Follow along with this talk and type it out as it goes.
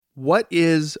What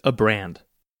is a brand?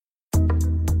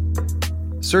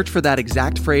 Search for that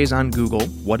exact phrase on Google,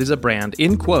 what is a brand,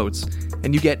 in quotes,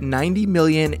 and you get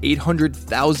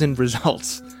 90,800,000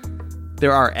 results.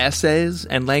 There are essays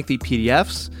and lengthy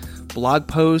PDFs, blog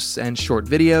posts and short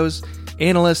videos,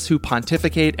 analysts who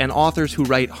pontificate, and authors who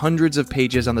write hundreds of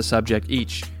pages on the subject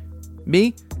each.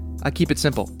 Me, I keep it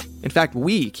simple. In fact,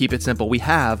 we keep it simple. We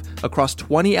have across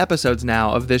 20 episodes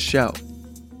now of this show.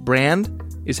 Brand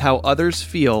is how others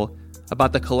feel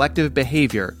about the collective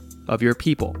behavior of your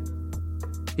people.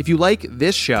 If you like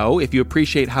this show, if you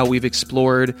appreciate how we've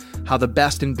explored how the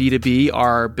best in B2B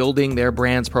are building their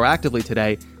brands proactively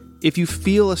today, if you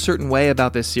feel a certain way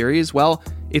about this series, well,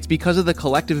 it's because of the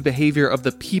collective behavior of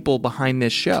the people behind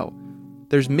this show.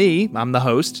 There's me, I'm the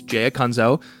host, Jay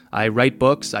Acunzo. I write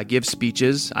books, I give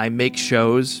speeches, I make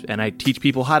shows, and I teach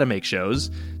people how to make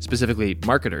shows, specifically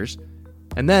marketers.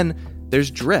 And then there's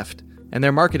Drift and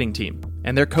their marketing team,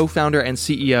 and their co-founder and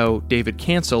CEO, David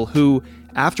Cancel, who,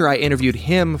 after I interviewed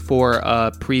him for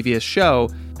a previous show,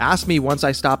 asked me once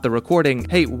I stopped the recording,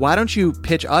 hey, why don't you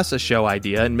pitch us a show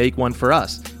idea and make one for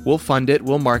us? We'll fund it,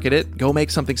 we'll market it, go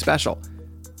make something special.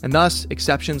 And thus,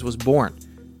 Exceptions was born.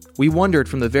 We wondered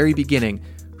from the very beginning,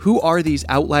 who are these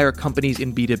outlier companies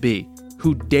in B2B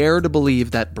who dare to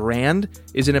believe that brand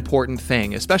is an important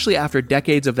thing, especially after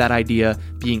decades of that idea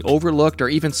being overlooked or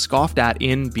even scoffed at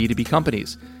in B2B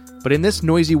companies? But in this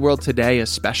noisy world today,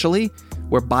 especially,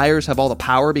 where buyers have all the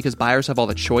power because buyers have all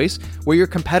the choice, where your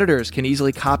competitors can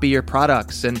easily copy your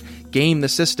products and game the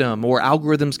system, or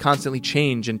algorithms constantly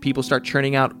change and people start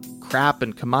churning out crap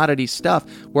and commodity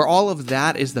stuff, where all of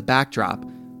that is the backdrop,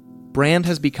 brand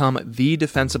has become the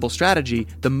defensible strategy,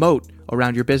 the moat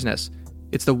around your business.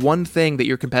 It's the one thing that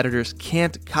your competitors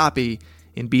can't copy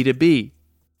in B2B.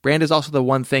 Brand is also the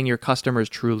one thing your customers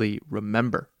truly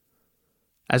remember.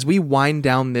 As we wind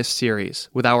down this series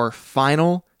with our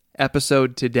final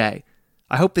episode today,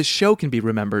 I hope this show can be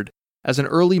remembered as an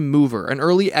early mover, an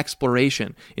early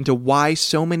exploration into why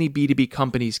so many B2B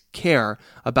companies care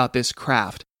about this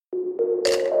craft.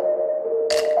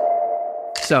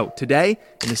 So today,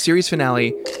 in the series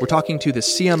finale, we're talking to the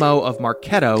CMO of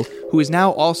Marketo, who is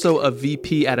now also a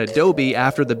VP at Adobe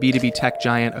after the B2B tech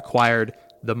giant acquired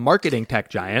the marketing tech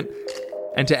giant.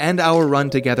 And to end our run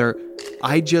together,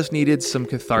 I just needed some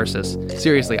catharsis.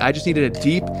 Seriously, I just needed a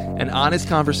deep and honest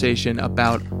conversation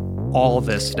about all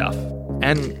this stuff.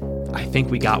 And I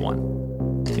think we got one.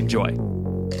 Enjoy.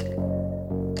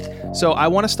 So I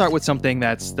want to start with something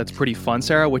that's pretty fun,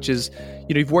 Sarah, which is,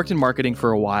 you've worked in marketing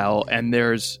for a while, and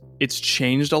it's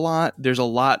changed a lot. There's a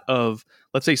lot of,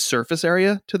 let's say, surface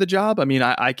area to the job. I mean,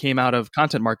 I came out of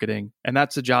content marketing, and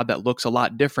that's a job that looks a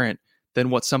lot different than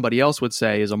what somebody else would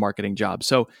say is a marketing job.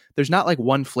 So there's not like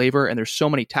one flavor, and there's so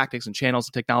many tactics and channels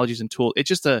and technologies and tools. It's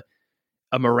just a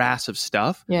morass of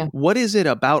stuff. Yeah. What is it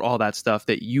about all that stuff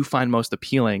that you find most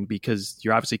appealing, because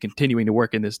you're obviously continuing to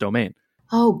work in this domain?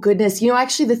 Oh, goodness.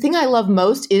 Actually, the thing I love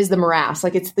most is the morass.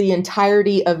 Like, it's the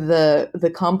entirety of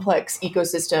the complex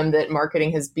ecosystem that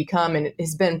marketing has become, and it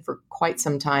has been for quite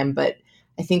some time. But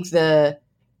I think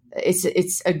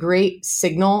it's a great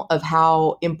signal of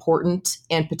how important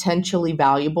and potentially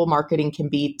valuable marketing can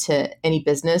be to any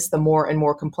business, the more and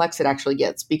more complex it actually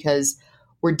gets, because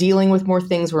we're dealing with more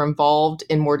things, we're involved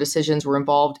in more decisions, we're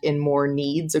involved in more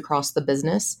needs across the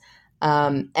business.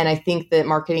 And I think that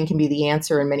marketing can be the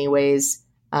answer in many ways.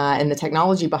 And the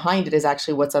technology behind it is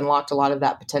actually what's unlocked a lot of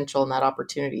that potential and that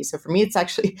opportunity. So for me, it's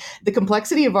actually the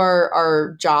complexity of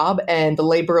our job and the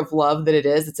labor of love that it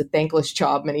is. It's a thankless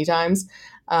job many times,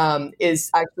 is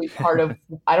actually part of,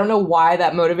 I don't know why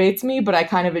that motivates me, but I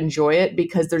kind of enjoy it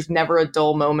because there's never a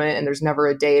dull moment and there's never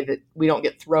a day that we don't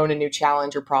get thrown a new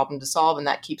challenge or problem to solve. And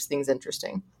that keeps things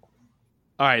interesting.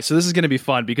 All right, so this is going to be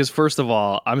fun because, first of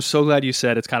all, I'm so glad you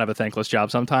said it's kind of a thankless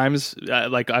job sometimes.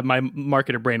 My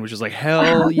marketer brain was just like,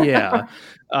 hell yeah.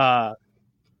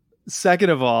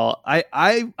 Second of all,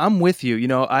 I'm with you.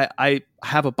 I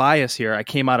have a bias here. I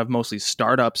came out of mostly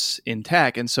startups in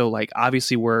tech. And so,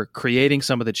 obviously, we're creating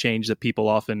some of the change that people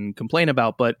often complain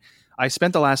about. But I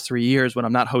spent the last 3 years, when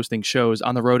I'm not hosting shows,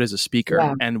 on the road as a speaker.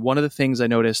 Yeah. And one of the things I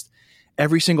noticed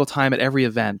every single time at every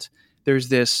event, there's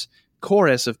this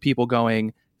chorus of people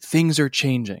going, things are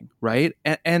changing, right?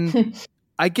 And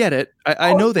I get it.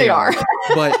 I know they are.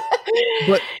 but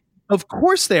of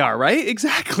course they are, right?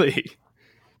 Exactly.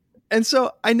 And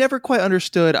so I never quite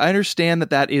understood. I understand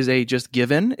that is a just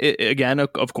given. Again,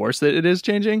 of course that it is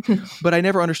changing, but I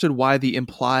never understood why the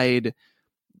implied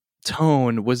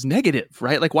tone was negative,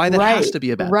 right? Like why that has to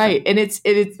be a bad thing. And it's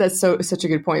that's such a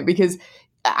good point, because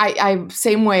I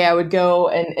same way I would go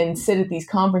and sit at these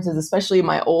conferences, especially in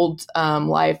my old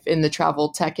life in the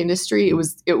travel tech industry.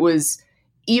 It was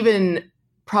even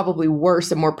probably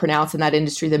worse and more pronounced in that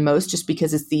industry than most, just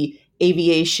because it's the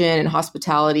aviation and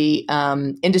hospitality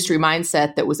industry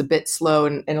mindset that was a bit slow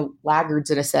and laggards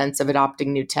in a sense of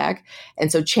adopting new tech.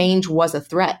 And so change was a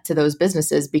threat to those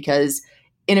businesses because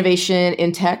innovation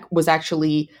in tech was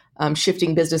actually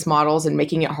shifting business models and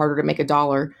making it harder to make a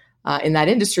dollar in that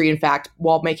industry, in fact,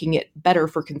 while making it better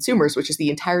for consumers, which is the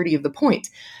entirety of the point.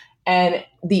 And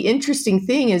the interesting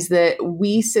thing is that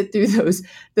we sit through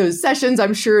those sessions,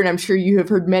 I'm sure, and I'm sure you have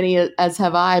heard many, as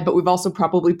have I, but we've also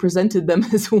probably presented them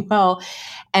as well.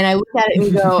 And I look at it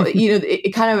and go,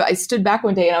 it kind of, I stood back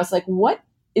one day and I was like, what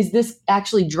is this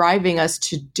actually driving us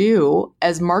to do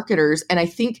as marketers? And I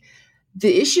think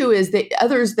the issue is that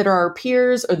others that are our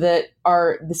peers or that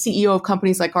are the CEO of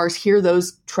companies like ours hear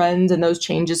those trends and those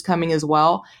changes coming as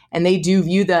well. And they do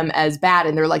view them as bad.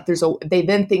 And they're like, they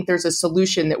then think there's a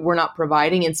solution that we're not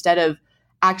providing instead of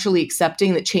actually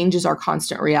accepting that change is our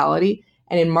constant reality.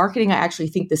 And in marketing, I actually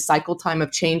think the cycle time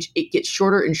of change, it gets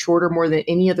shorter and shorter more than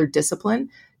any other discipline,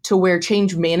 to where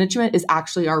change management is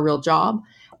actually our real job.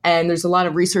 And there's a lot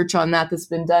of research on that that's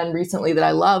been done recently that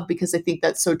I love, because I think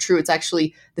that's so true. It's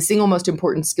actually the single most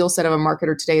important skill set of a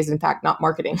marketer today is, in fact, not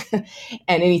marketing and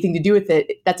anything to do with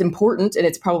it. That's important, and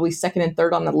it's probably second and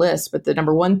third on the list. But the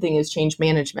number one thing is change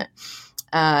management.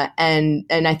 And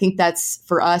I think that's,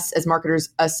 for us as marketers,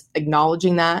 us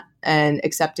acknowledging that and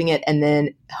accepting it and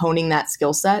then honing that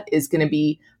skill set is going to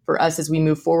be, for us as we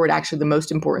move forward, actually the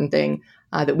most important thing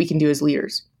that we can do as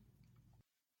leaders.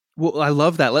 Well, I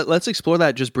love that. Let's explore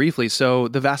that just briefly. So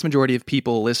the vast majority of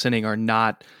people listening are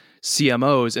not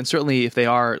CMOs, and certainly if they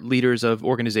are leaders of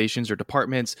organizations or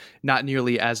departments, not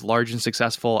nearly as large and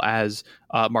successful as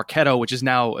Marketo, which is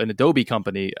now an Adobe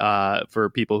company. For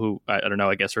people who I don't know,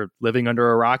 I guess are living under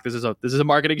a rock. This is a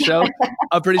marketing show.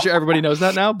 I'm pretty sure everybody knows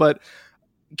that now. But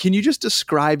can you just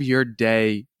describe your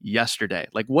day yesterday?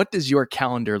 Like, what does your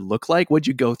calendar look like? What'd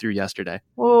you go through yesterday?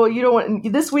 Well,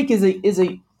 this week is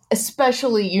a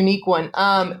especially unique one.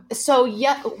 So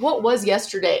yeah, what was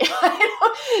yesterday?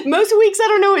 Most weeks I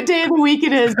don't know what day of the week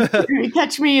it is. You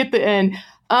catch me at the end.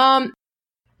 And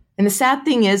the sad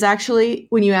thing is, actually,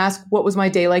 when you ask what was my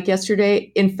day like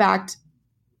yesterday, in fact,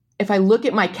 if I look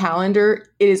at my calendar,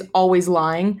 it is always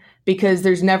lying, because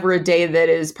there's never a day that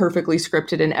is perfectly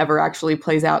scripted and ever actually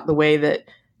plays out the way that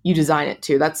you design it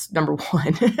to. That's number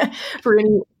one. For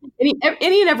any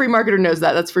and every marketer knows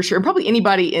that. That's for sure. And probably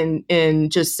anybody in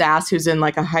just SaaS who's in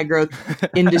like a high growth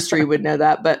industry would know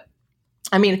that. But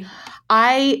I mean,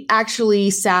 I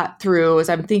actually sat through, as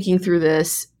I'm thinking through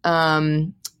this,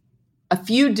 a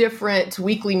few different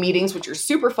weekly meetings, which are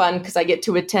super fun because I get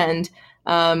to attend.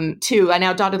 I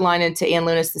now dotted line into Ann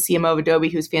Lunas, the CMO of Adobe,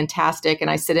 who's fantastic,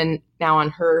 and I sit in now on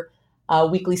her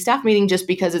weekly staff meeting, just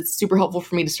because it's super helpful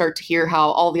for me to start to hear how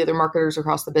all the other marketers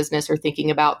across the business are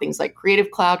thinking about things like Creative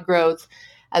Cloud growth,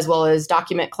 as well as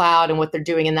Document Cloud and what they're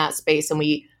doing in that space. And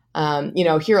we,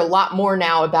 hear a lot more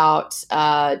now about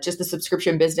just the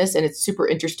subscription business. And it's super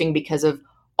interesting because of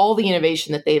all the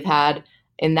innovation that they've had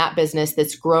in that business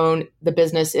that's grown the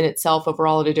business in itself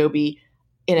overall at Adobe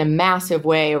in a massive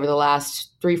way over the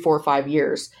last 3, 4, 5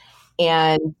 years.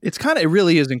 And it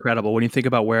really is incredible when you think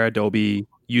about where Adobe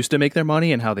used to make their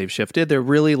money and how they've shifted. They're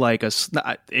really like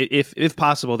if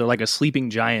possible, they're like a sleeping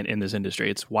giant in this industry.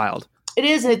 It's wild. It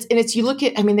is, and it's you look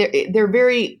at. I mean, they're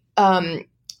very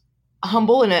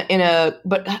humble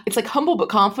but it's like humble but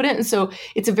confident, and so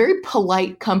it's a very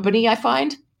polite company, I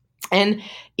find. And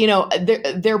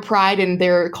their pride and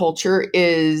their culture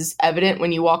is evident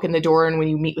when you walk in the door and when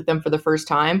you meet with them for the first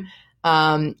time.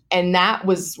 And that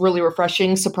was really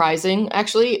refreshing, surprising,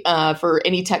 actually, for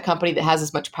any tech company that has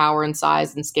as much power and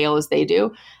size and scale as they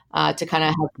do, to kind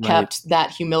of have kept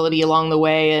that humility along the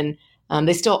way. And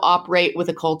they still operate with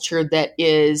a culture that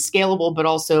is scalable, but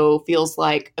also feels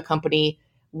like a company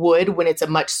would when it's a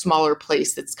much smaller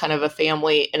place that's kind of a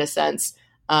family in a sense,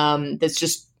 that's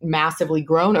just massively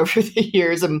grown over the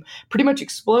years and pretty much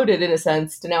exploded in a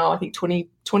sense to now, I think,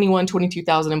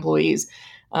 22,000 employees.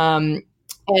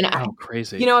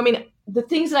 Crazy. The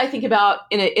things that I think about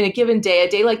in a given day, a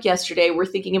day like yesterday, we're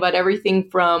thinking about everything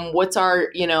from what's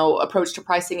our, approach to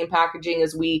pricing and packaging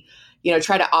as we,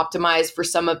 try to optimize for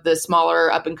some of the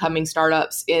smaller up and coming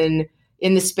startups in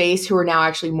the space who are now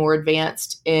actually more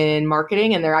advanced in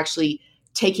marketing, and they're actually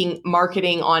taking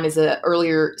marketing on as an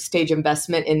earlier stage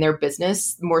investment in their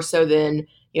business, more so than,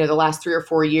 the last 3 or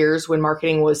 4 years when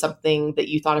marketing was something that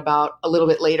you thought about a little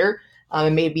bit later.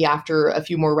 And maybe after a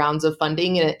few more rounds of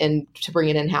funding and to bring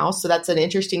it in-house. So that's an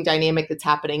interesting dynamic that's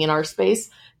happening in our space,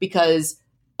 because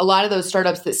a lot of those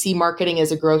startups that see marketing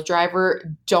as a growth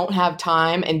driver don't have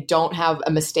time and don't have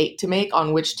a mistake to make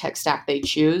on which tech stack they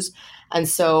choose. And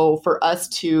so for us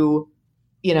to,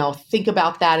 think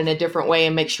about that in a different way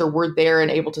and make sure we're there and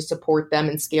able to support them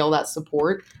and scale that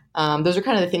support. Those are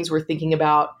kind of the things we're thinking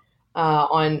about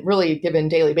on really a given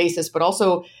daily basis, but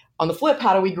also on the flip,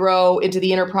 how do we grow into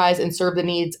the enterprise and serve the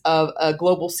needs of a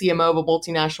global CMO of a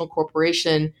multinational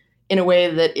corporation in a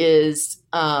way that is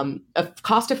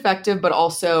cost effective, but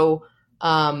also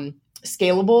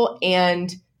scalable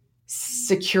and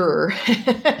secure.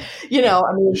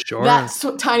 Sure. That's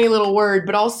a tiny little word,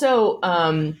 but also,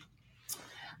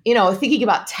 thinking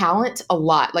about talent a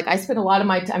lot. Like I spent a lot of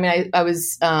my time.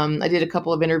 I did a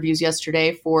couple of interviews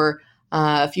yesterday for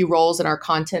a few roles in our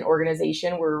content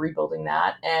organization. We're rebuilding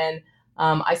that. And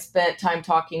I spent time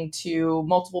talking to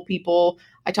multiple people.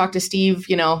 I talk to Steve,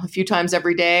 a few times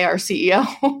every day, our CEO.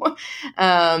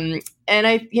 And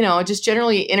I, just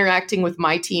generally interacting with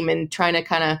my team and trying to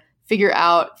kind of figure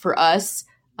out for us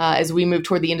as we move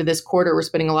toward the end of this quarter, we're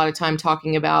spending a lot of time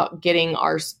talking about getting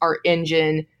our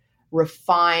engine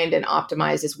refined and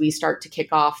optimized as we start to kick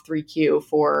off 3Q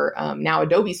for now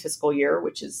Adobe's fiscal year,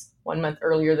 which is 1 month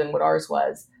earlier than what ours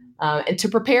was. And to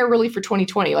prepare really for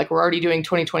 2020, like we're already doing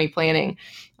 2020 planning.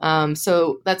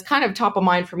 So that's kind of top of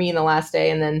mind for me in the last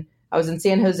day. And then I was in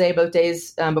San Jose both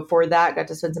days before that, got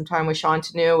to spend some time with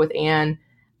Shantanu, with Anne,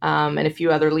 and a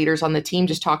few other leaders on the team,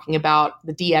 just talking about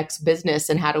the DX business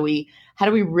and how do we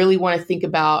really want to think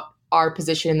about our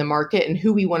position in the market and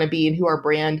who we want to be and who our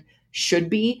brand should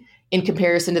be in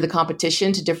comparison to the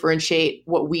competition to differentiate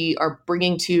what we are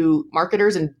bringing to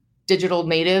marketers and digital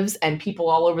natives and people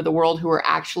all over the world who are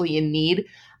actually in need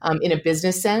in a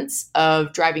business sense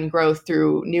of driving growth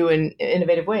through new and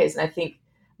innovative ways. And I think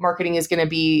marketing is going to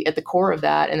be at the core of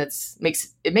that. And it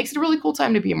makes it a really cool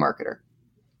time to be a marketer.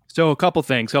 So a couple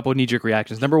knee-jerk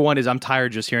reactions. Number one is I'm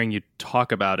tired just hearing you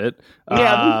talk about it.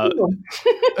 Yeah.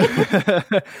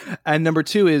 And number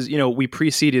two is, we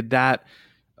preceded that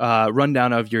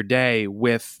rundown of your day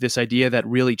with this idea that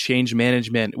really change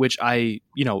management, which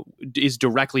is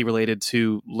directly related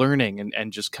to learning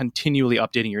and just continually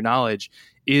updating your knowledge,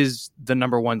 is the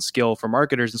number one skill for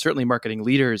marketers and certainly marketing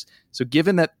leaders. So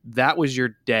given that was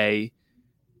your day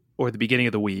or the beginning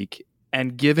of the week,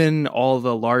 and given all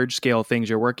the large scale things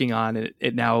you're working on,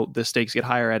 it now the stakes get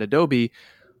higher at Adobe,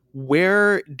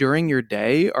 where during your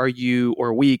day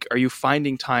or week are you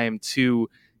finding time to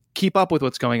keep up with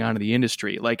what's going on in the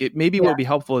industry? Like what would be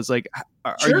helpful is like,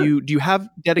 do you have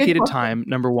dedicated time,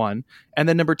 number one? And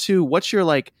then number two, what's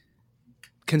your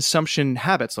consumption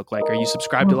habits look like? Are you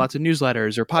subscribed to lots of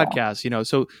newsletters or podcasts?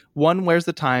 So one, where's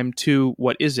the time? Two,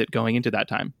 what is it going into that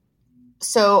time?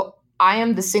 So I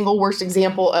am the single worst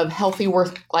example of healthy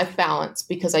work-life balance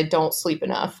because I don't sleep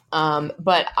enough.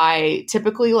 But I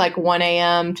typically 1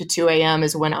 a.m. to 2 a.m.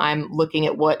 is when I'm looking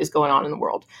at what is going on in the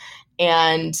world.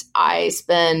 And I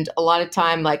spend a lot of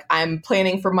time, I'm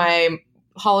planning for my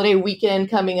holiday weekend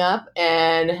coming up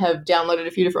and have downloaded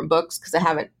a few different books because I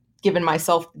haven't given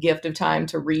myself the gift of time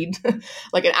to read an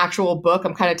actual book.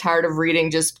 I'm kind of tired of reading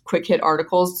just quick hit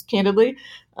articles, candidly.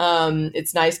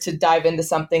 It's nice to dive into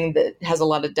something that has a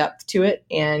lot of depth to it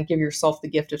and give yourself the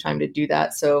gift of time to do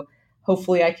that. So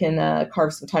hopefully I can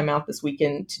carve some time out this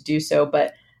weekend to do so.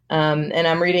 But and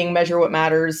I'm reading Measure What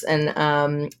Matters. And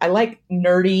I like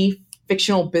nerdy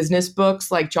fictional business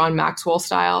books like John Maxwell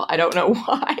style. I don't know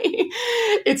why.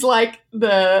 It's like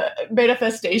the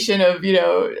manifestation of,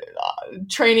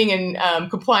 training and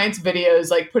compliance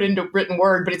videos put into written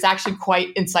word, but it's actually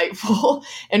quite insightful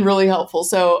and really helpful.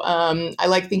 So I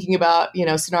like thinking about,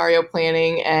 scenario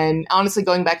planning and honestly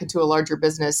going back into a larger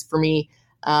business for me.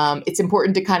 It's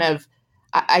important to kind of,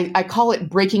 I call it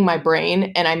breaking my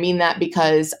brain. And I mean that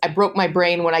because I broke my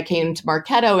brain when I came to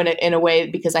Marketo in a way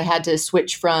because I had to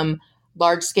switch from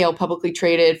large scale publicly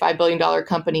traded $5 billion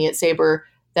company at Sabre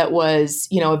that was,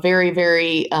 a very,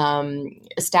 very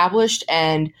established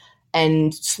and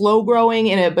slow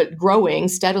growing but growing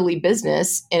steadily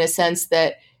business in a sense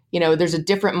that, there's a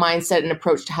different mindset and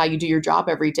approach to how you do your job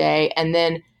every day. And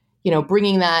then,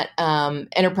 bringing that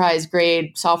enterprise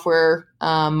grade software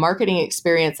marketing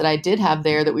experience that I did have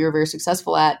there that we were very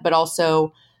successful at, but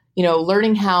also,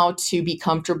 learning how to be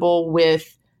comfortable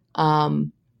with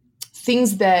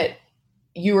things that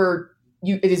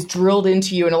it is drilled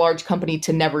into you in a large company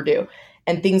to never do.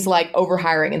 And things like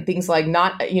overhiring and things like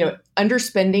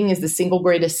underspending is the single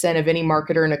greatest sin of any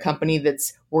marketer in a company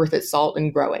that's worth its salt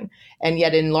and growing. And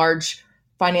yet in large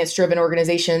finance-driven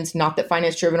organizations, not that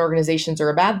finance-driven organizations are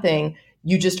a bad thing,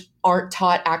 you just aren't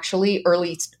taught actually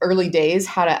early days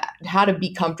how to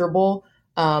be comfortable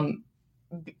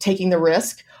taking the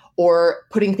risk or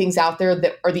putting things out there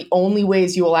that are the only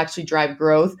ways you will actually drive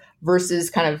growth versus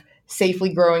kind of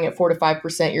safely growing at 4 to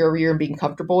 5% year over year and being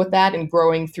comfortable with that and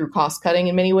growing through cost cutting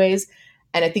in many ways.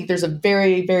 And I think there's a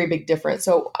very, very big difference.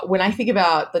 So when I think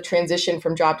about the transition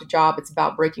from job to job, it's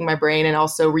about breaking my brain and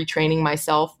also retraining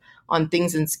myself on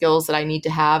things and skills that I need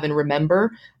to have and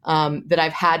remember that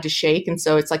I've had to shake. And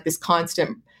so it's like this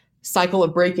constant cycle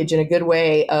of breakage in a good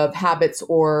way of habits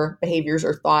or behaviors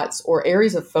or thoughts or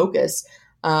areas of focus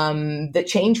that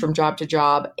change from job to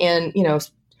job and,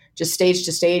 just stage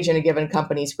to stage in a given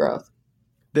company's growth.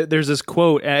 There's this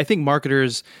quote, and I think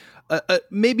marketers,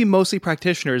 maybe mostly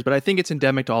practitioners, but I think it's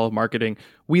endemic to all of marketing.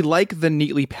 We like the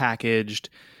neatly packaged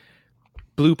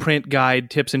blueprint guide,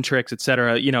 tips and tricks, et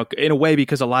cetera, in a way,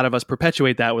 because a lot of us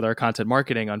perpetuate that with our content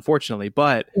marketing, unfortunately.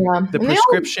 But the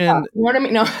prescription... You know what I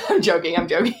mean? No, I'm joking.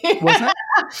 What's that?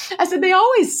 I said they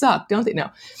always suck, don't they?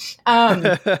 No.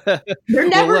 They're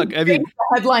never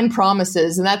headline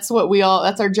promises, and that's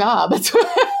our job. That's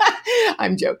what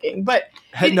I'm joking. But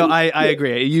I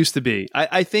agree. It used to be.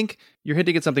 I think you're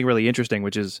hinting at something really interesting,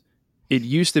 which is it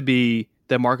used to be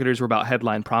that marketers were about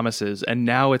headline promises. And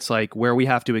now it's like where we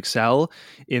have to excel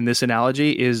in this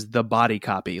analogy is the body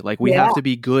copy. Like we have to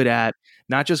be good at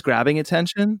not just grabbing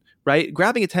attention, right?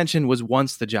 Grabbing attention was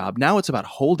once the job. Now it's about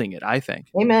holding it, I think.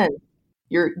 Amen.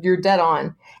 You're dead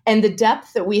on. And the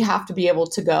depth that we have to be able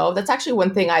to go, that's actually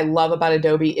one thing I love about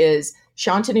Adobe is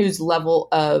Shantanu's level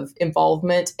of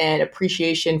involvement and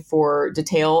appreciation for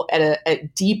detail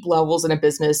at deep levels in a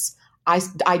business.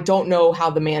 I don't know how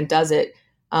the man does it.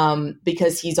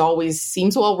 Because he's always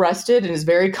seems well rested and is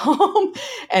very calm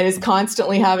and is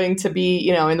constantly having to be,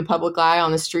 in the public eye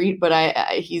on the street. But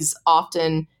he's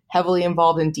often heavily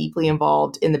involved and deeply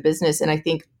involved in the business. And I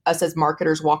think us as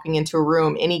marketers walking into a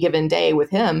room any given day with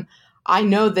him, I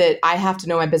know that I have to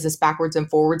know my business backwards and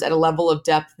forwards at a level of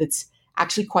depth that's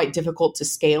actually quite difficult to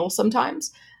scale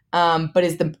sometimes. But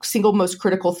is the single most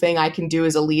critical thing I can do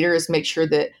as a leader is make sure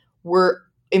that we're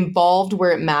involved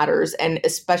where it matters, and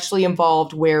especially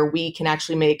involved where we can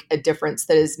actually make a difference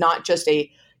that is not just a,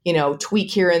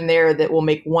 tweak here and there that will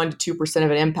make 1% to 2%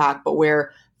 of an impact, but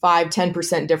where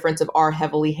 5-10% difference of our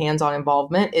heavily hands-on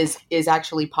involvement is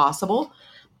actually possible.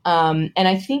 And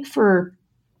I think for,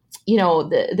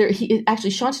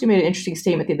 Shantanu made an interesting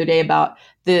statement the other day about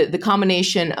the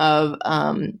combination of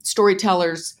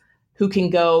storytellers who can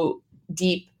go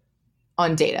deep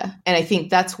on data. And I think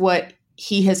that's what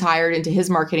he has hired into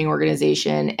his marketing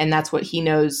organization. And that's what he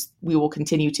knows we will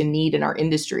continue to need in our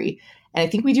industry. And I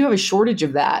think we do have a shortage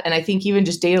of that. And I think even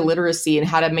just data literacy and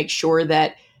how to make sure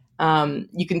that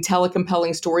you can tell a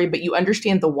compelling story, but you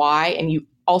understand the why. And you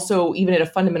also, even at a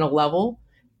fundamental level,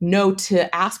 know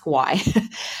to ask why.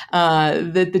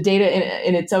 The data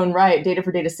in its own right, data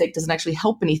for data's sake, doesn't actually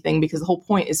help anything because the whole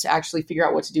point is to actually figure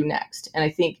out what to do next. And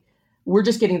I think we're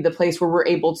just getting to the place where we're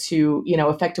able to,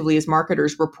 effectively as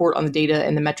marketers report on the data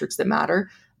and the metrics that matter.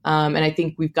 And I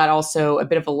think we've got also a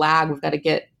bit of a lag. We've got to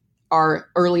get our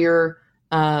earlier,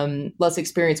 less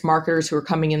experienced marketers who are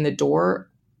coming in the door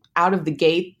out of the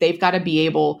gate. They've got to be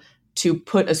able to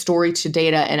put a story to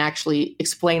data and actually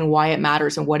explain why it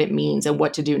matters and what it means and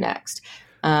what to do next.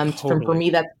 Totally. For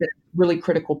me, that's a really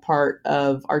critical part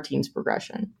of our team's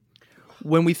progression.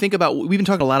 When we think about, we've been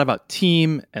talking a lot about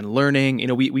team and learning,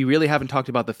 we really haven't talked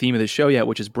about the theme of the show yet,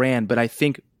 which is brand. But I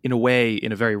think in a way,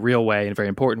 in a very real way, in a very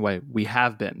important way, we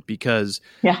have been because,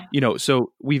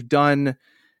 so we've done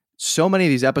so many of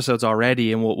these episodes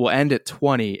already and we'll end at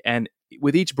 20. And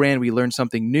with each brand, we learn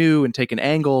something new and take an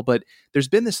angle. But there's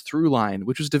been this through line,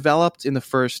 which was developed in the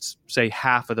first, say,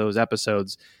 half of those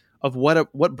episodes of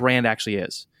what brand actually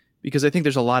is. Because I think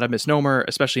there's a lot of misnomer,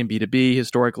 especially in B2B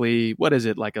historically. What is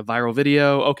it, like a viral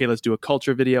video? Okay, let's do a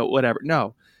culture video, whatever.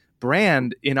 No.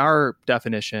 Brand, in our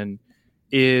definition,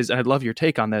 is, and I'd love your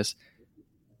take on this,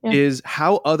 is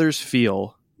how others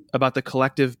feel about the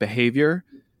collective behavior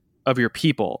of your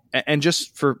people. And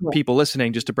just for people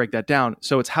listening, just to break that down.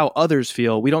 So it's how others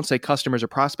feel. We don't say customers or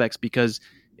prospects because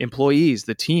employees,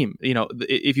 the team,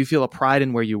 if you feel a pride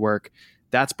in where you work,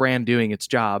 that's brand doing its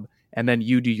job. And then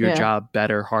you do your job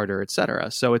better, harder, et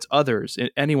cetera. So it's others,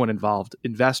 anyone involved,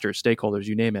 investors, stakeholders,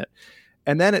 you name it.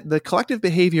 And then the collective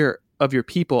behavior of your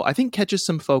people, I think, catches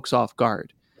some folks off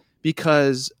guard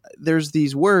because there's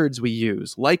these words we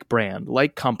use like brand,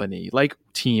 like company, like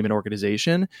team and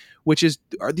organization,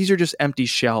 these are just empty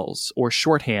shells or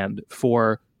shorthand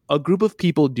for a group of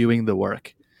people doing the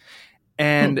work.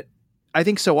 And I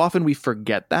think so often we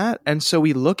forget that. And so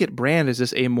we look at brand as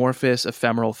this amorphous,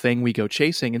 ephemeral thing we go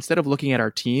chasing instead of looking at our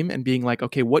team and being like,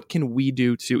 okay, what can we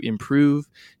do to improve,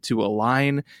 to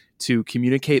align, to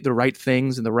communicate the right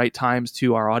things in the right times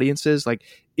to our audiences? Like,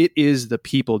 it is the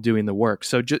people doing the work.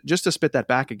 So just to spit that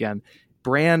back again,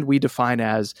 brand we define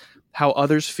as how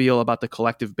others feel about the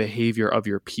collective behavior of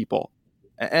your people.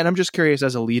 And I'm just curious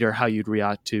as a leader how you'd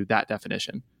react to that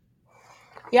definition.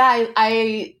 Yeah,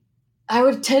 I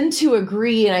would tend to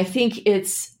agree, and I think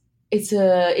it's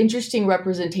a interesting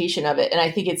representation of it, and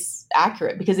I think it's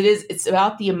accurate because it's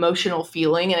about the emotional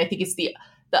feeling, and I think it's the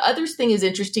others thing is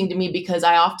interesting to me because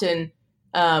I often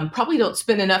probably don't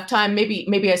spend enough time.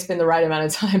 Maybe I spend the right amount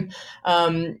of time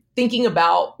thinking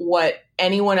about what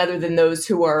anyone other than those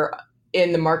who are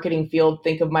in the marketing field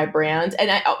think of my brand. And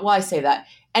I say that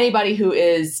anybody who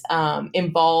is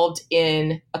involved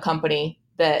in a company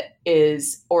that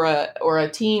is, or a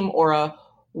team or a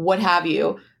what have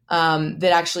you,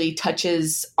 that actually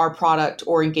touches our product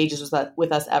or engages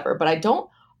with us ever. But I don't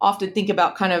often think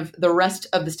about kind of the rest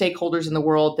of the stakeholders in the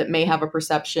world that may have a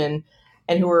perception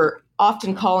and who are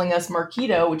often calling us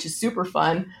Marketo, which is super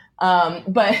fun.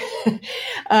 But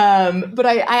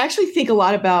I actually think a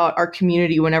lot about our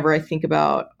community whenever I think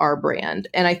about our brand.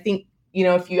 And I think,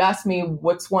 if you ask me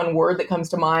what's one word that comes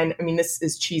to mind, I mean, this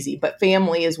is cheesy, but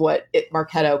family is what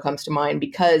Marketo comes to mind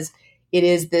because it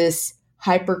is this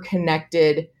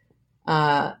hyper-connected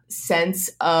sense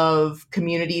of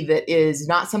community that is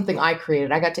not something I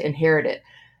created. I got to inherit it.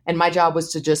 And my job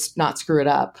was to just not screw it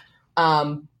up.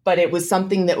 But it was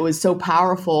something that was so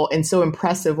powerful and so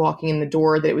impressive walking in the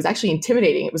door that it was actually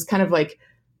intimidating. It was kind of like,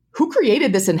 who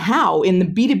created this and how in the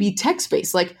B2B tech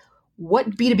space? Like,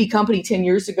 what B2B company 10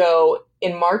 years ago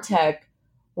in MarTech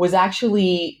was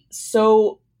actually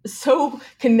so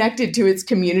connected to its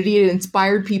community? It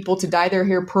inspired people to dye their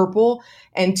hair purple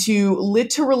and to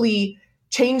literally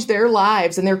change their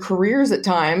lives and their careers at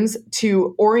times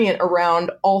to orient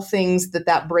around all things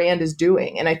that brand is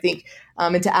doing. And I think,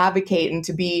 and to advocate and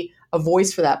to be a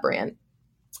voice for that brand.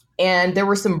 And there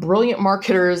were some brilliant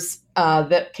marketers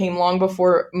that came long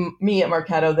before me at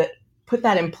Marketo that put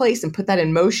that in place and put that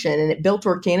in motion. And it built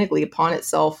organically upon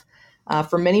itself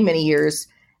for many, many years.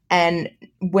 And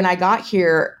when I got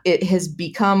here, it has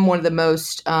become one of the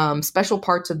most special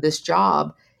parts of this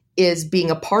job is being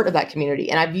a part of that community.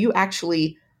 And I view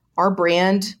actually our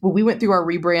brand, when we went through our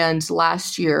rebrand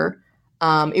last year,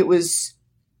 it was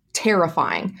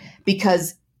terrifying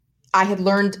because I had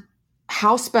learned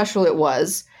how special it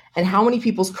was and how many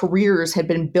people's careers had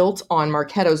been built on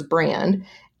Marketo's brand.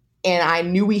 And I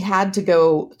knew we had to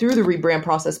go through the rebrand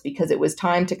process because it was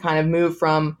time to kind of move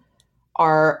from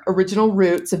our original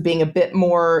roots of being a bit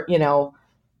more,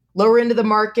 lower into the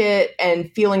market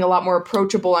and feeling a lot more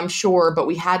approachable, I'm sure, but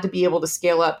we had to be able to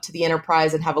scale up to the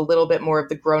enterprise and have a little bit more of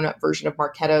the grown-up version of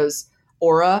Marketo's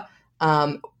aura,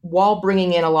 while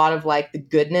bringing in a lot of like the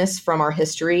goodness from our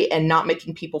history and not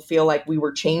making people feel like we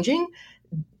were changing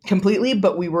completely,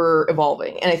 but we were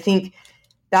evolving. And I think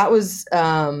that was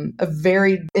a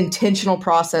very intentional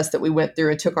process that we went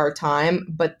through and took our time.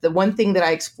 But the one thing that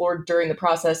I explored during the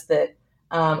process that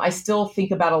I still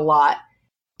think about a lot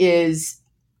is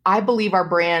I believe our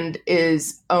brand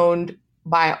is owned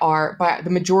by the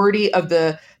majority of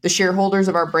the shareholders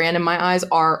of our brand, in my eyes,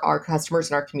 are our customers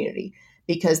and our community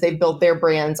because they've built their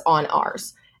brands on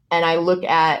ours. And I look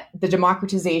at the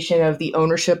democratization of the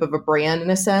ownership of a brand in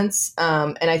a sense.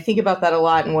 And I think about that a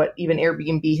lot in what even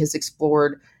Airbnb has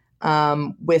explored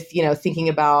with, thinking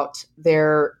about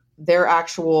their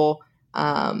actual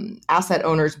asset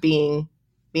owners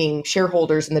being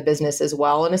shareholders in the business as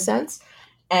well, in a sense.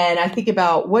 And I think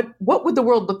about what would the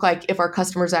world look like if our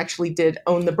customers actually did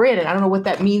own the brand? And I don't know what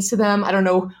that means to them. I don't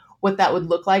know what that would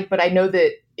look like, but I know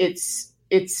that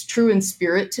it's true in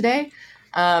spirit today.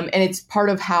 And it's part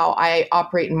of how I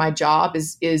operate in my job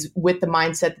is with the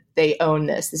mindset that they own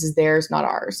this. This is theirs, not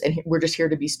ours. And we're just here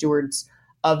to be stewards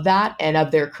of that and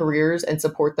of their careers and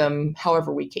support them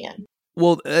however we can.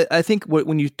 Well, I think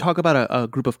when you talk about a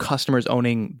group of customers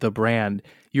owning the brand,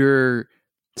 you're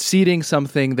seeding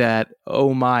something that,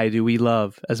 oh my, do we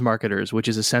love as marketers, which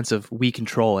is a sense of we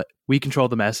control it. We control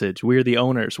the message. We're the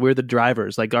owners. We're the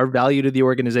drivers. Like our value to the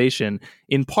organization,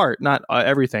 in part, not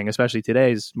everything, especially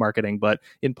today's marketing, but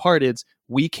in part, it's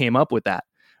we came up with that,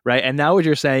 right? And now what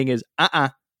you're saying is,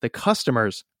 the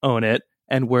customers own it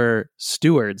and we're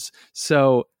stewards.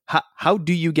 So how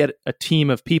do you get a team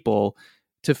of people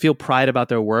to feel pride about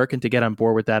their work and to get on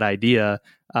board with that idea?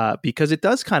 Because it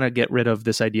does kind of get rid of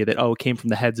this idea that, it came from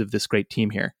the heads of this great team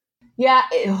here. Yeah,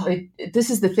 this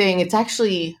is the thing. It's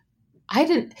actually,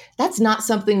 that's not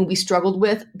something we struggled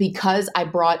with because I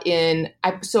brought in,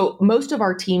 so most of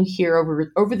our team here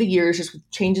over the years, just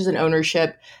with changes in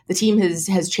ownership, the team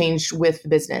has changed with the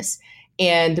business.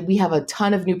 And we have a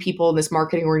ton of new people in this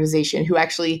marketing organization who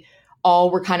actually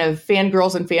all were kind of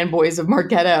fangirls and fanboys of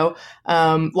Marketo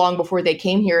long before they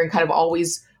came here, and kind of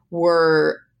always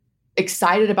were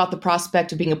excited about the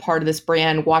prospect of being a part of this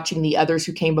brand, watching the others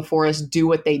who came before us do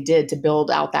what they did to build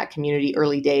out that community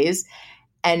early days.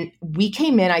 And we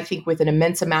came in, I think, with an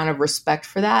immense amount of respect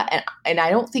for that. And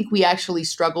I don't think we actually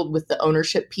struggled with the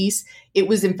ownership piece. It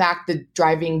was, in fact, the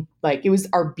driving, like, it was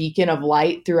our beacon of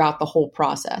light throughout the whole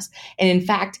process. And in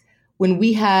fact, when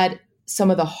we had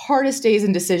some of the hardest days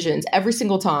and decisions every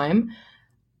single time,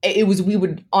 we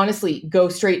would honestly go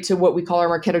straight to what we call our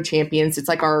Marketo champions. It's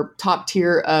like our top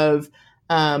tier of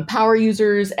power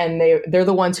users, and they're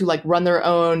the ones who like run their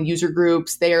own user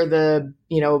groups. They are the,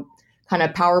 kind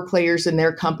of power players in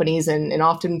their companies, and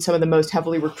often some of the most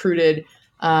heavily recruited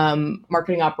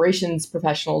marketing operations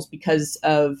professionals because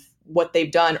of what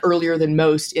they've done earlier than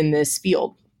most in this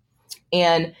field.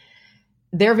 And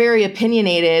they're very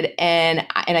opinionated, and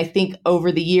I think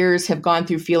over the years have gone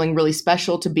through feeling really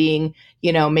special to being,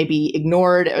 maybe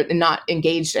ignored and not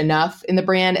engaged enough in the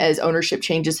brand as ownership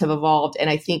changes have evolved. And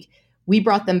I think we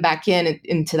brought them back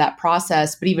into that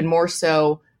process, but even more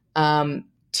so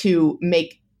to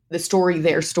make the story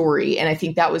their story. And I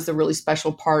think that was the really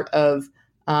special part of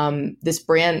this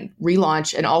brand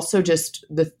relaunch, and also just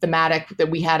the thematic that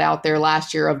we had out there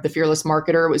last year of the Fearless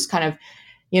Marketer. It was kind of,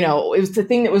 it was the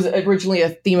thing that was originally a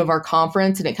theme of our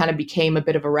conference, and it kind of became a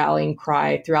bit of a rallying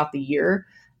cry throughout the year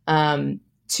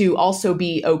to also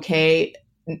be okay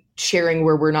sharing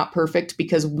where we're not perfect,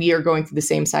 because we are going through the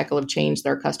same cycle of change that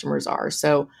our customers are.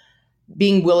 So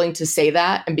being willing to say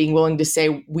that, and being willing to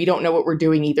say, we don't know what we're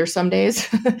doing either some days,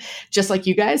 just like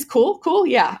you guys. Cool.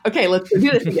 Yeah. Okay. Let's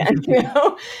do this again.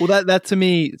 Well, that to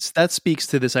me, that speaks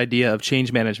to this idea of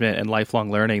change management and lifelong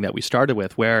learning that we started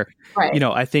with, where, right.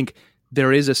 I think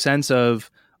there is a sense of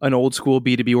an old school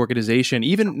B2B organization,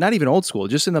 not even old school,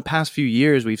 just in the past few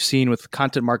years, we've seen with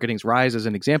content marketing's rise as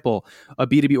an example, a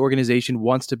B2B organization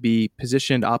wants to be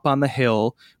positioned up on the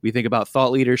hill. We think about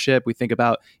thought leadership. We think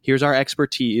about, here's our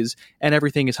expertise, and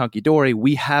everything is hunky-dory.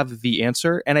 We have the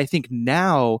answer. And I think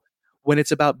now, when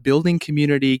it's about building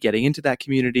community, getting into that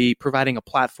community, providing a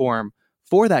platform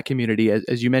for that community,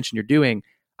 as you mentioned you're doing,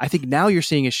 I think now you're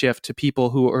seeing a shift to people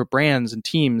who are brands and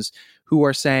teams who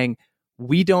are saying,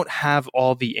 we don't have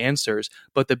all the answers.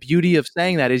 But the beauty of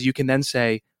saying that is you can then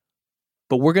say,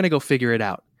 but we're going to go figure it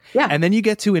out. Yeah. And then you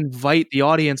get to invite the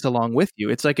audience along with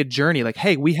you. It's like a journey. Like,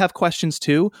 hey, we have questions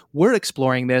too. We're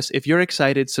exploring this. If you're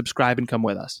excited, subscribe and come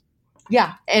with us.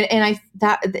 Yeah. And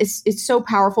it's so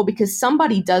powerful, because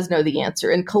somebody does know the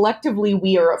answer. And collectively,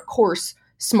 we are, of course,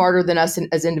 smarter than us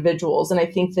as individuals. And I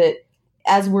think that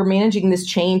as we're managing this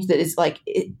change, that is like,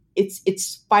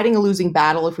 it's fighting a losing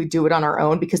battle if we do it on our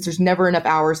own, because there's never enough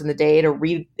hours in the day to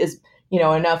read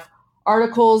enough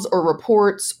articles or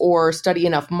reports, or study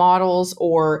enough models,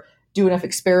 or do enough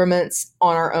experiments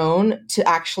on our own to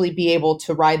actually be able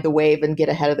to ride the wave and get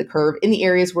ahead of the curve in the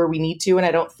areas where we need to. And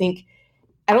I don't think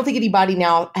anybody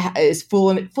now is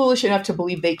foolish enough to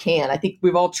believe they can. I think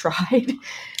we've all tried.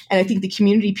 And I think the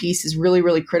community piece is really,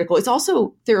 really critical. It's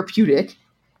also therapeutic.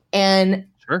 And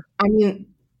sure. I mean,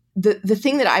 the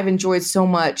thing that I've enjoyed so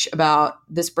much about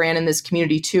this brand and this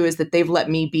community too, is that they've let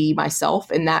me be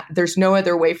myself, and that there's no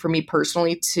other way for me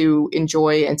personally to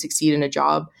enjoy and succeed in a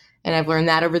job. And I've learned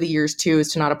that over the years too,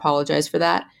 is to not apologize for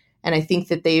that. And I think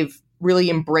that they've really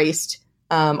embraced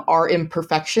our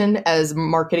imperfection as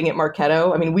marketing at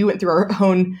Marketo. I mean, we went through our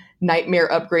own nightmare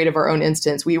upgrade of our own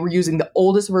instance. We were using the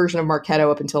oldest version of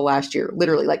Marketo up until last year,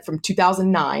 literally like from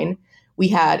 2009.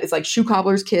 It's like shoe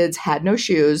cobbler's kids had no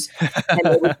shoes, and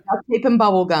they would duct tape and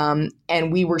bubble gum,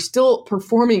 and we were still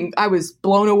performing. I was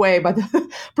blown away by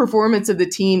the performance of the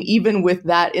team, even with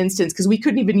that instance, because we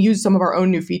couldn't even use some of our own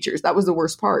new features. That was the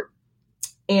worst part.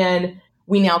 And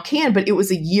we now can, but it was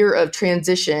a year of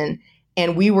transition,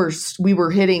 and we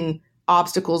were hitting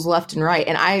obstacles left and right.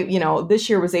 And I, this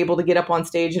year was able to get up on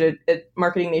stage at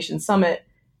Marketing Nation Summit.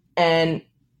 And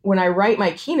when I write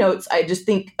my keynotes, I just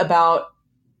think about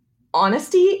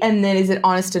honesty, and then is it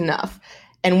honest enough?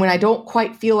 And when I don't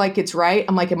quite feel like it's right,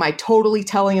 I'm like, am I totally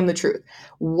telling him the truth?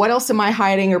 What else am I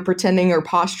hiding or pretending or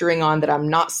posturing on that I'm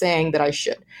not saying that I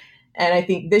should? And I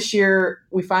think this year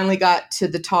we finally got to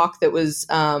the talk that was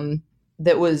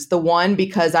the one,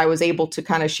 because I was able to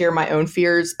kind of share my own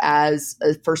fears as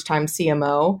a first-time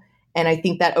CMO. And I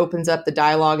think that opens up the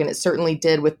dialogue, and it certainly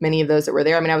did with many of those that were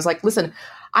there. I mean, I was like, listen,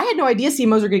 I had no idea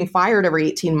CMOs are getting fired every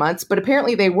 18 months, but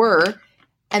apparently they were.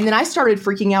 And then I started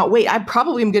freaking out. Wait, I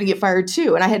probably am going to get fired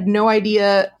too. And I had no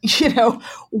idea,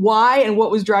 why and what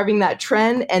was driving that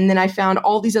trend. And then I found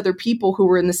all these other people who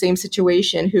were in the same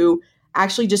situation, who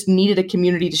actually just needed a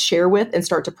community to share with and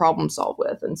start to problem solve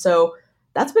with. And so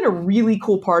that's been a really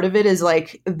cool part of it, is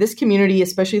like this community,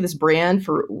 especially this brand,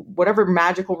 for whatever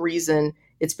magical reason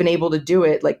it's been able to do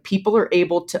it. Like people are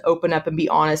able to open up and be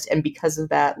honest. And because of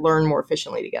that, learn more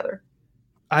efficiently together.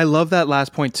 I love that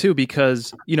last point too,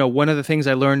 because, one of the things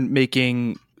I learned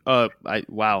making, if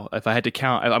I had to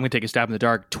count, I'm going to take a stab in the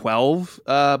dark, 12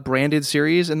 branded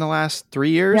series in the last 3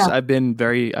 years. Yeah. I have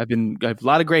a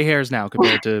lot of gray hairs now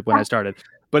compared to when I started,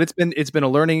 but it's been a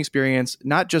learning experience,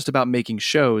 not just about making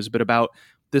shows, but about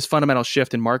this fundamental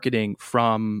shift in marketing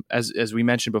from, as we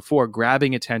mentioned before,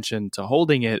 grabbing attention to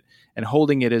holding it, and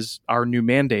holding it is our new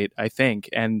mandate, I think.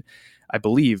 And I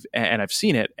believe, and I've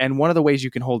seen it. And one of the ways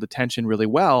you can hold attention really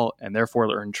well, and therefore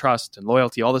earn trust and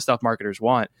loyalty, all the stuff marketers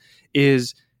want,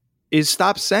 is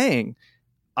stop saying,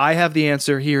 I have the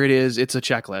answer, here it is, it's a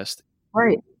checklist.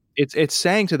 Right. It's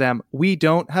saying to them, we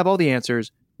don't have all the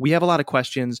answers. We have a lot of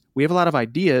questions. We have a lot of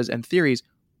ideas and theories.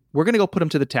 We're going to go put them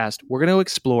to the test. We're going to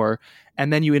explore.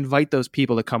 And then you invite those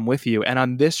people to come with you. And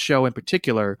on this show in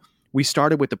particular, we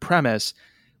started with the premise,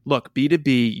 look,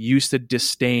 B2B used to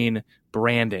disdain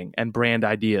branding and brand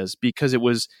ideas because it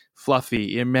was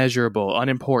fluffy, immeasurable,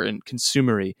 unimportant,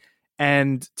 consumery.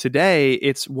 And today,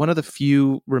 it's one of the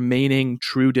few remaining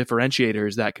true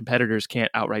differentiators that competitors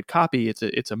can't outright copy.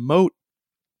 It's a moat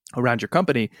around your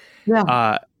company.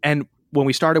 Yeah. And when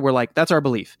we started, we're like, that's our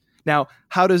belief. Now,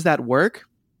 how does that work?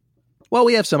 Well,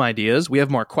 we have some ideas. We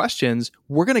have more questions.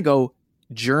 We're going to go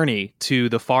journey to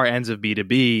the far ends of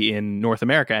B2B in North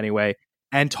America anyway,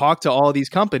 and talk to all of these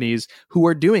companies who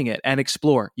are doing it and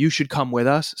explore. You should come with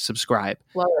us, subscribe.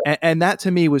 And that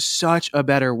to me was such a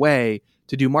better way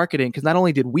to do marketing, because not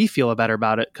only did we feel better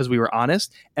about it because we were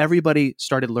honest, everybody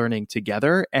started learning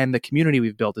together, and the community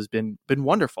we've built has been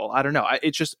wonderful. I don't know.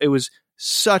 It was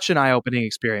such an eye-opening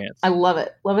experience. I love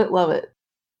it. Love it. Love it.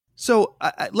 So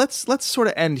let's sort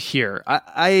of end here.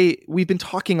 We've been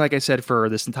talking, like I said, for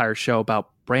this entire show about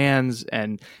brands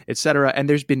and et cetera. And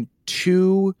there's been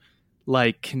two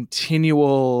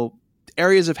continual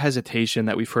areas of hesitation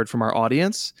that we've heard from our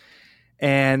audience,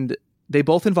 and they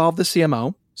both involve the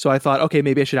CMO. So I thought, okay,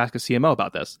 maybe I should ask a CMO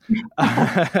about this.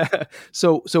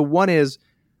 So one is,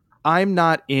 I'm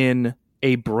not in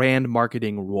a brand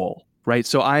marketing role, right?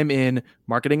 So I'm in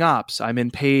marketing ops, I'm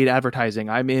in paid advertising,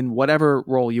 I'm in whatever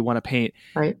role you want to paint,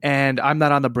 right? And I'm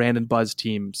not on the brand and buzz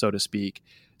team, so to speak.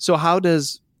 So how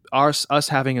does us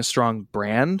having a strong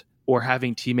brand or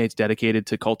having teammates dedicated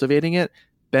to cultivating it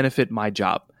benefit my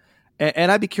job?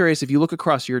 And I'd be curious, if you look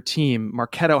across your team,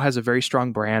 Marketo has a very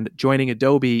strong brand, joining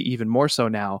Adobe even more so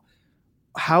now.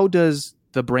 How does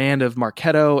the brand of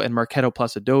Marketo and Marketo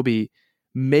plus Adobe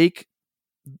make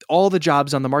all the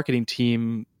jobs on the marketing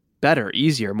team better,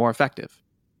 easier, more effective?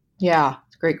 Yeah,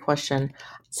 it's a great question.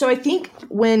 So I think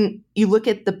when you look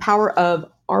at the power of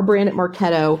our brand at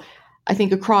Marketo, I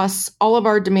think across all of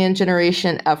our demand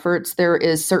generation efforts, there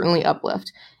is certainly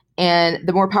uplift. And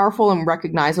the more powerful and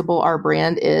recognizable our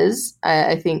brand is,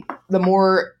 I think the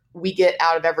more we get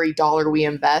out of every dollar we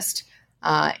invest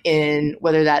in,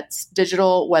 whether that's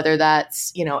digital, whether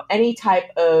that's, any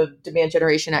type of demand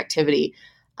generation activity.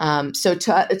 So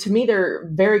to me, they're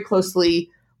very closely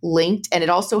linked, and it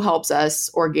also helps us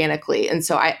organically. And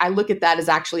so I look at that as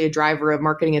actually a driver of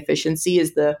marketing efficiency.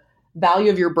 Is the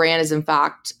value of your brand is in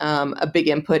fact a big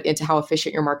input into how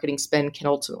efficient your marketing spend can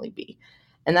ultimately be.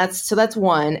 And that's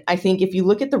one. I think if you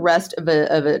look at the rest of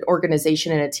an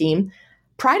organization and a team,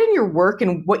 pride in your work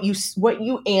and what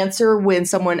you answer when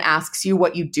someone asks you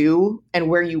what you do and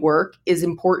where you work is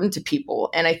important to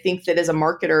people. And I think that as a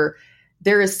marketer,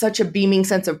 there is such a beaming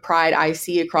sense of pride I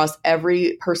see across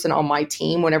every person on my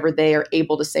team whenever they are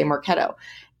able to say Marketo.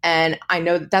 And I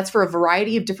know that that's for a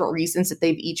variety of different reasons that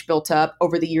they've each built up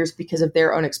over the years because of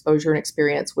their own exposure and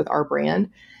experience with our brand.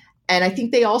 And I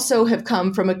think they also have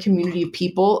come from a community of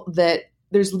people that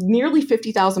there's nearly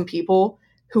 50,000 people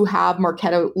who have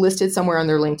Marketo listed somewhere on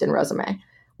their LinkedIn resume,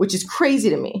 which is crazy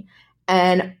to me.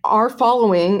 And our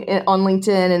following on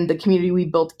LinkedIn and the community we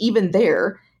built even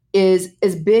there is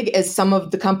as big as some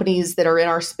of the companies that are in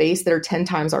our space that are 10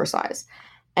 times our size.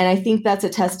 And I think that's a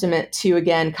testament to,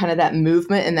 again, kind of that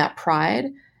movement and that pride.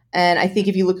 And I think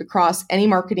if you look across any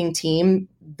marketing team,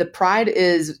 the pride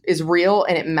is real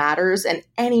and it matters. And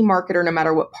any marketer, no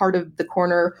matter what part of the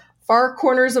far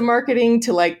corners of marketing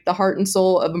to the heart and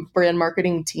soul of a brand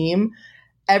marketing team,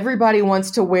 everybody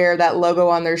wants to wear that logo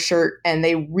on their shirt. And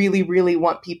they really, really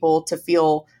want people to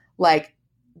feel like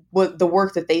what the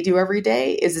work that they do every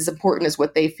day is as important as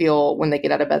what they feel when they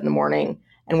get out of bed in the morning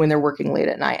and when they're working late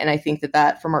at night. And I think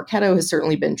that for Marketo has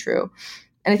certainly been true.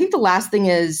 And I think the last thing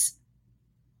is,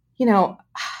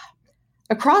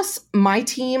 across my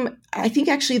team, I think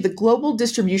actually the global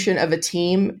distribution of a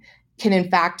team can in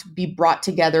fact be brought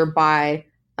together by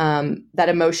that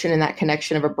emotion and that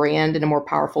connection of a brand in a more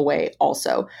powerful way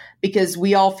also, because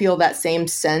we all feel that same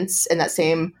sense and that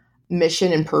same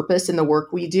mission and purpose in the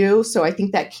work we do. So I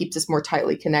think that keeps us more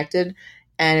tightly connected.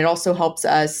 And it also helps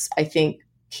us, I think,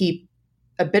 keep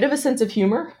a bit of a sense of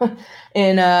humor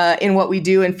in what we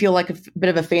do and feel like a bit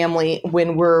of a family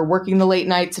when we're working the late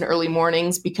nights and early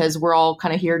mornings, because we're all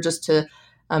kind of here just to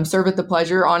serve at the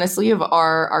pleasure, honestly, of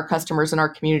our customers and our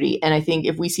community. And I think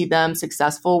if we see them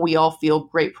successful, we all feel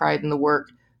great pride in the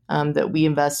work that we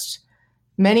invest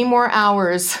many more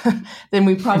hours than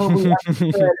we probably ever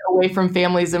could away from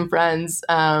families and friends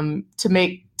to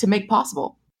make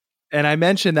possible. And I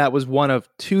mentioned that was one of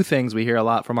two things we hear a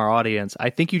lot from our audience. I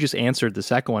think you just answered the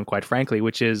second one, quite frankly,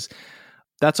 which is,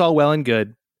 that's all well and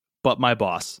good, but my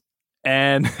boss.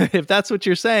 And if that's what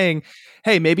you're saying,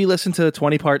 hey, maybe listen to a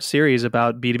 20-part series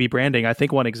about B2B branding. I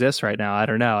think one exists right now. I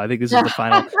don't know. I think this is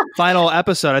the final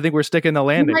episode. I think we're sticking the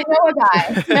landing. You might know a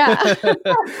guy.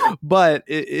 Yeah. But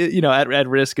at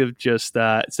risk of just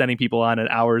sending people on an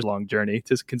hours-long journey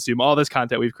to consume all this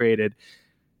content we've created,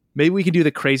 maybe we can do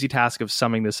the crazy task of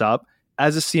summing this up.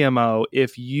 As a CMO,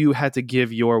 if you had to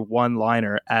give your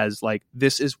one-liner as like,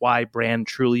 this is why brand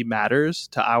truly matters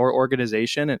to our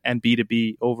organization and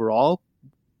B2B overall,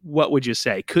 what would you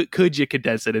say? Could you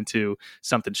condense it into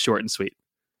something short and sweet?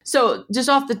 So just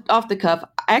off the cuff,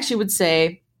 I actually would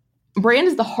say brand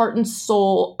is the heart and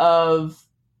soul of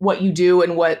what you do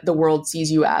and what the world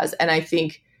sees you as. And I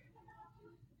think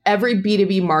every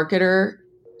B2B marketer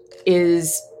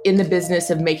is in the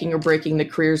business of making or breaking the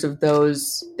careers of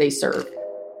those they serve.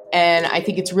 And I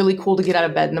think it's really cool to get out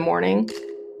of bed in the morning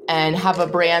and have a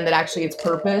brand that actually its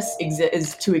purpose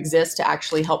is to exist to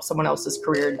actually help someone else's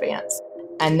career advance.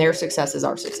 And their success is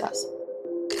our success.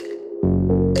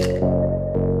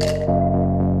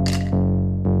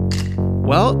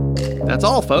 Well, that's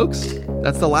all, folks.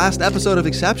 That's the last episode of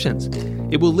Exceptions.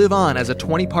 It will live on as a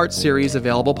 20-part series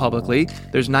available publicly.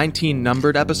 There's 19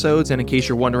 numbered episodes, and in case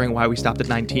you're wondering why we stopped at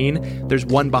 19, there's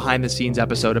one behind-the-scenes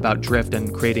episode about Drift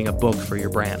and creating a book for your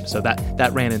brand. So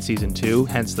that ran in season 2,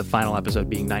 hence the final episode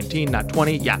being 19, not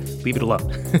 20. Yeah, leave it alone.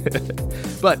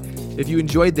 But if you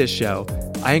enjoyed this show,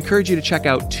 I encourage you to check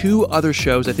out 2 other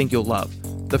shows I think you'll love.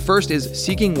 The first is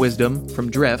Seeking Wisdom from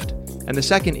Drift, and the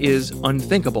second is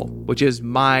Unthinkable, which is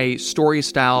my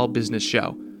story-style business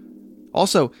show.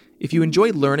 Also, if you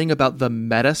enjoy learning about the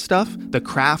meta stuff, the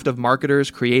craft of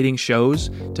marketers creating shows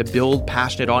to build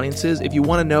passionate audiences, if you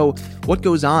want to know what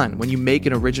goes on when you make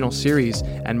an original series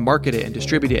and market it and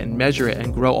distribute it and measure it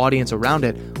and grow audience around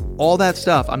it, all that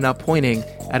stuff I'm now pointing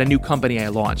at a new company I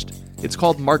launched. It's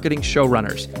called Marketing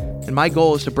Showrunners, and my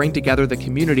goal is to bring together the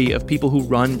community of people who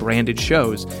run branded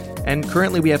shows. And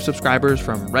currently we have subscribers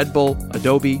from Red Bull,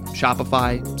 Adobe,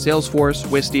 Shopify, Salesforce,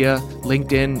 Wistia,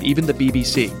 LinkedIn, even the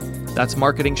BBC. That's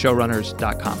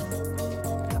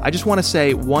marketingshowrunners.com. I just want to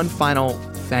say one final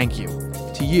thank you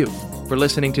to you for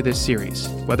listening to this series,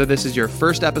 whether this is your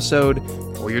first episode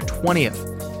or your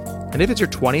 20th. And if it's your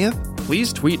 20th,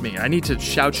 please tweet me. I need to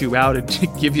shout you out and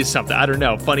give you something. I don't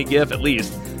know, funny gif at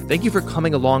least. Thank you for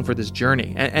coming along for this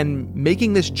journey and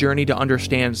making this journey to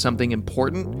understand something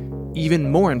important,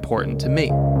 even more important to me.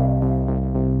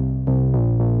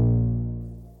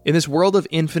 In this world of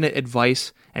infinite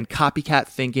advice and copycat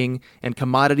thinking and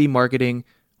commodity marketing,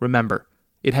 remember,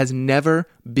 it has never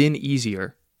been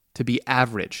easier to be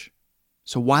average.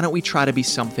 So why don't we try to be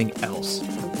something else?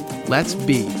 Let's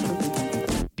be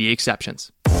the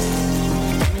exceptions.